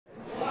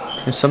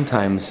And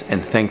sometimes,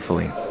 and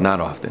thankfully, not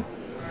often,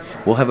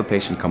 we'll have a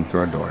patient come through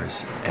our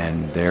doors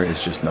and there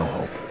is just no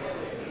hope.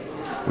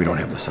 We don't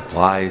have the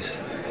supplies,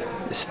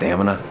 the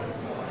stamina,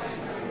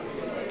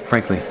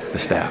 frankly, the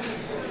staff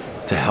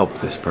to help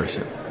this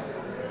person.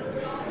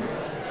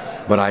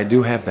 But I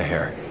do have the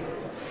hair.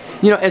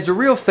 You know, as a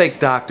real fake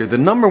doctor, the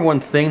number one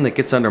thing that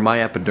gets under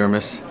my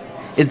epidermis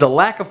is the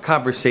lack of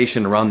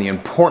conversation around the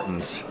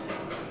importance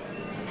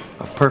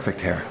of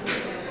perfect hair.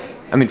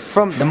 I mean,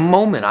 from the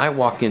moment I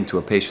walk into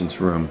a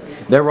patient's room,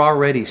 they're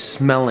already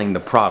smelling the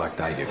product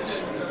I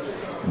use.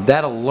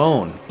 That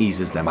alone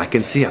eases them. I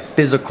can see a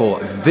physical,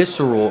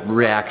 visceral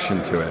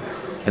reaction to it,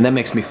 and that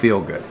makes me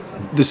feel good.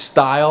 The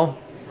style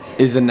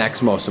is the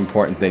next most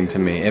important thing to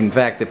me. In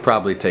fact, it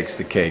probably takes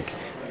the cake.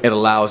 It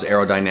allows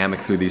aerodynamic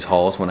through these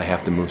halls when I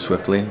have to move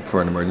swiftly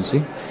for an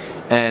emergency.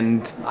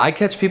 And I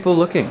catch people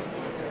looking.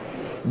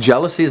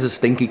 Jealousy is a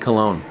stinky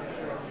cologne.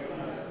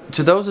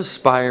 To those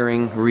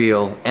aspiring,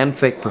 real, and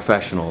fake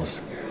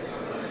professionals,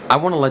 I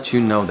want to let you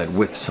know that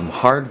with some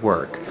hard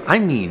work, I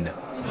mean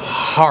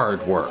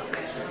hard work,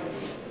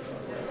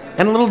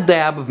 and a little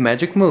dab of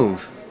magic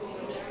move,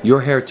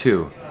 your hair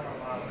too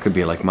could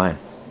be like mine.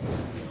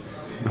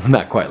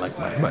 Not quite like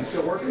mine,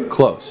 but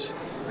close.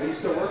 Are you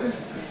still working?